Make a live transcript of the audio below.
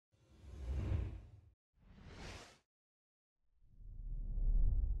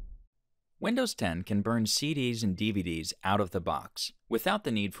Windows 10 can burn CDs and DVDs out of the box without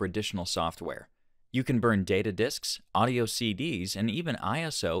the need for additional software. You can burn data disks, audio CDs, and even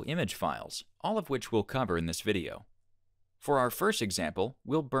ISO image files, all of which we'll cover in this video. For our first example,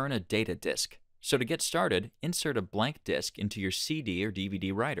 we'll burn a data disk. So to get started, insert a blank disk into your CD or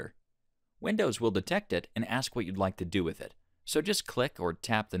DVD writer. Windows will detect it and ask what you'd like to do with it. So just click or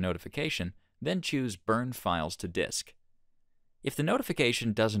tap the notification, then choose Burn Files to Disk. If the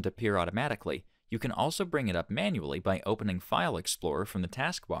notification doesn't appear automatically, you can also bring it up manually by opening File Explorer from the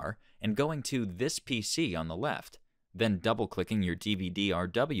taskbar and going to This PC on the left, then double-clicking your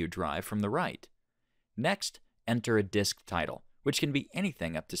DVD-RW drive from the right. Next, enter a disk title, which can be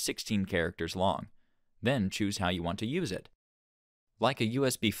anything up to 16 characters long. Then choose how you want to use it. Like a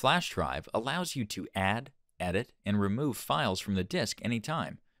USB flash drive allows you to add, edit, and remove files from the disk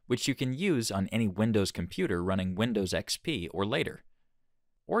anytime, which you can use on any Windows computer running Windows XP or later.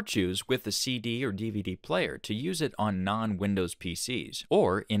 Or choose with the CD or DVD player to use it on non-Windows PCs,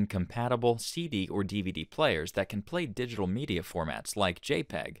 or in compatible CD or DVD players that can play digital media formats like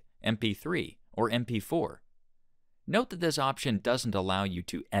JPEG, MP3, or MP4. Note that this option doesn't allow you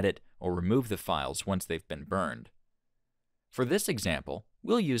to edit or remove the files once they've been burned. For this example,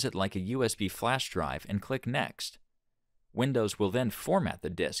 we'll use it like a USB flash drive and click Next. Windows will then format the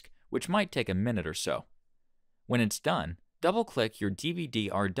disk, which might take a minute or so. When it's done, double-click your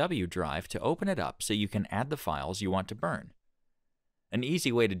DVD-RW drive to open it up so you can add the files you want to burn. An easy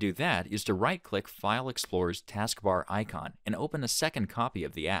way to do that is to right-click File Explorer's taskbar icon and open a second copy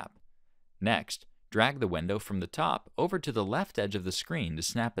of the app. Next, drag the window from the top over to the left edge of the screen to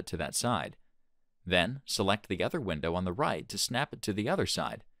snap it to that side. Then, select the other window on the right to snap it to the other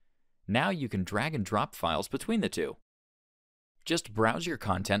side. Now you can drag and drop files between the two. Just browse your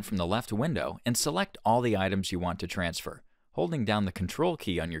content from the left window and select all the items you want to transfer, holding down the Control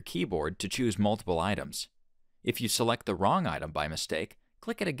key on your keyboard to choose multiple items. If you select the wrong item by mistake,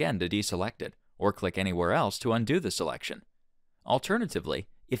 click it again to deselect it, or click anywhere else to undo the selection. Alternatively,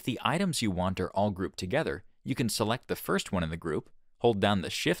 if the items you want are all grouped together, you can select the first one in the group, hold down the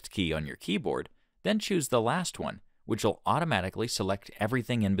Shift key on your keyboard, then choose the last one, which will automatically select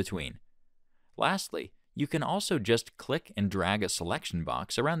everything in between. Lastly, you can also just click and drag a selection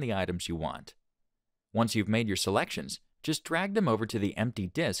box around the items you want. Once you've made your selections, just drag them over to the empty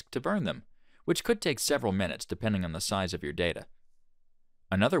disk to burn them, which could take several minutes depending on the size of your data.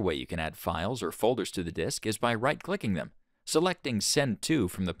 Another way you can add files or folders to the disk is by right-clicking them, selecting Send To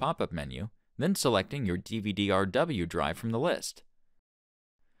from the pop-up menu, then selecting your DVD-RW drive from the list.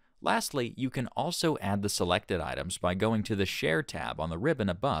 Lastly, you can also add the selected items by going to the Share tab on the ribbon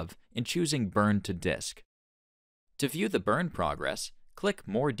above and choosing Burn to Disk. To view the burn progress, click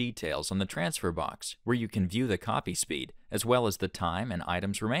More Details on the transfer box, where you can view the copy speed as well as the time and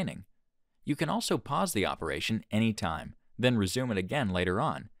items remaining. You can also pause the operation anytime, then resume it again later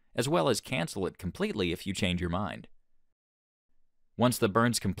on, as well as cancel it completely if you change your mind. Once the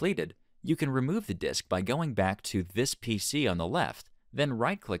burn's completed, you can remove the disk by going back to This PC on the left, then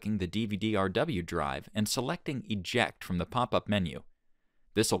right-clicking the DVD-RW drive and selecting Eject from the pop-up menu.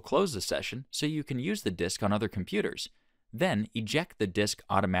 This will close the session so you can use the disk on other computers, then eject the disk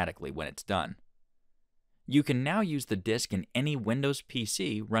automatically when it's done. You can now use the disk in any Windows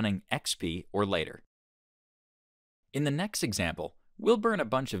PC running XP or later. In the next example, we'll burn a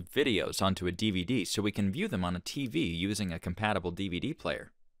bunch of videos onto a DVD so we can view them on a TV using a compatible DVD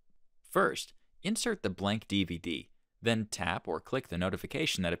player. First, insert the blank DVD. Then tap or click the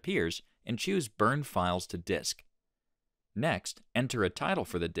notification that appears and choose Burn Files to Disk. Next, enter a title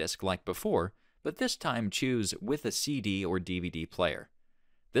for the disk like before, but this time choose With a CD or DVD player.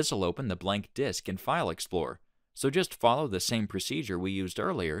 This will open the blank disk in File Explorer, so just follow the same procedure we used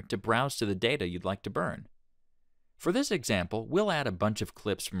earlier to browse to the data you'd like to burn. For this example, we'll add a bunch of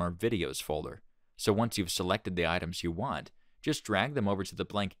clips from our Videos folder, so once you've selected the items you want, just drag them over to the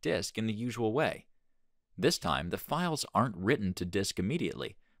blank disk in the usual way. This time, the files aren't written to disk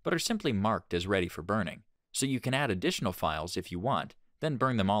immediately, but are simply marked as ready for burning, so you can add additional files if you want, then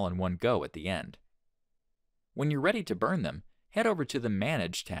burn them all in one go at the end. When you're ready to burn them, head over to the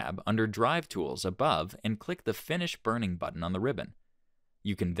Manage tab under Drive Tools above and click the Finish Burning button on the ribbon.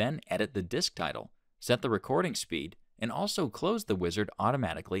 You can then edit the disk title, set the recording speed, and also close the wizard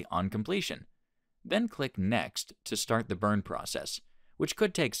automatically on completion. Then click Next to start the burn process, which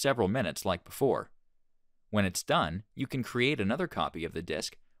could take several minutes like before. When it's done, you can create another copy of the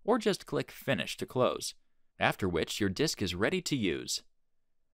disk or just click Finish to close, after which your disk is ready to use.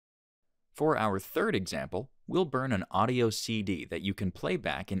 For our third example, we'll burn an audio CD that you can play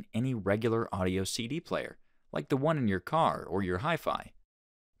back in any regular audio CD player, like the one in your car or your hi-fi.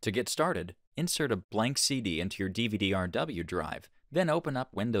 To get started, insert a blank CD into your DVD-RW drive, then open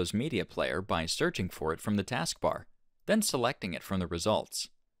up Windows Media Player by searching for it from the taskbar, then selecting it from the results.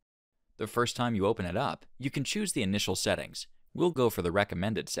 The first time you open it up, you can choose the initial settings. We'll go for the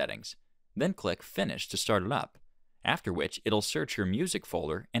recommended settings. Then click Finish to start it up, after which it'll search your music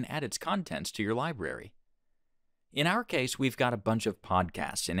folder and add its contents to your library. In our case, we've got a bunch of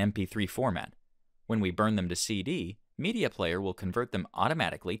podcasts in MP3 format. When we burn them to CD, Media Player will convert them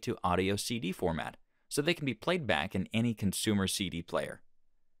automatically to audio CD format, so they can be played back in any consumer CD player.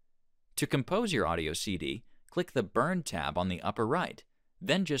 To compose your audio CD, click the Burn tab on the upper right,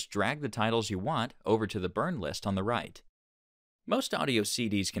 then just drag the titles you want over to the burn list on the right. Most audio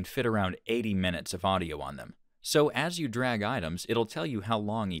CDs can fit around 80 minutes of audio on them, so as you drag items, it'll tell you how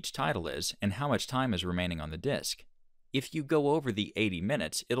long each title is and how much time is remaining on the disc. If you go over the 80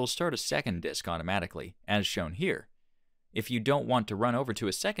 minutes, it'll start a second disc automatically, as shown here. If you don't want to run over to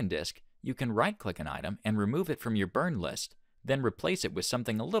a second disc, you can right-click an item and remove it from your burn list, then replace it with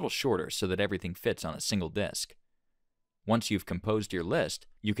something a little shorter so that everything fits on a single disc. Once you've composed your list,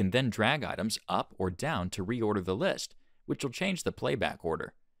 you can then drag items up or down to reorder the list, which will change the playback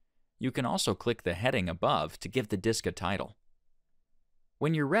order. You can also click the heading above to give the disc a title.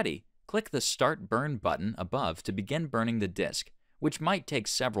 When you're ready, click the Start Burn button above to begin burning the disc, which might take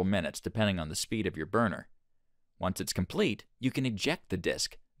several minutes depending on the speed of your burner. Once it's complete, you can eject the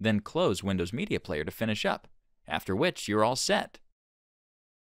disc, then close Windows Media Player to finish up, after which you're all set.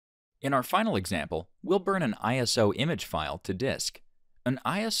 In our final example, we'll burn an ISO image file to disk. An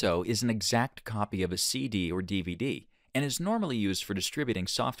ISO is an exact copy of a CD or DVD and is normally used for distributing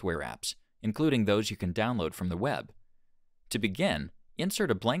software apps, including those you can download from the web. To begin, insert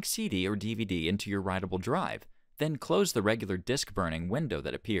a blank CD or DVD into your writable drive, then close the regular disk burning window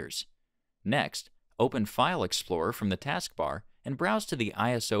that appears. Next, open File Explorer from the taskbar and browse to the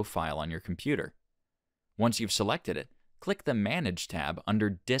ISO file on your computer. Once you've selected it, click the Manage tab under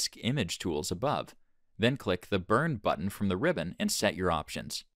Disk Image Tools above, then click the Burn button from the ribbon and set your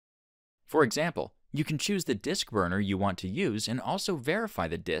options. For example, you can choose the disk burner you want to use and also verify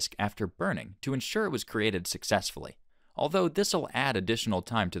the disk after burning to ensure it was created successfully, although this will add additional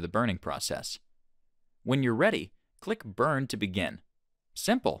time to the burning process. When you're ready, click Burn to begin.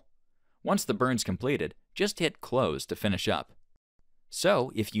 Simple! Once the burn's completed, just hit Close to finish up.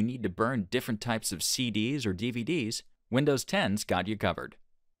 So, if you need to burn different types of CDs or DVDs, Windows 10's got you covered.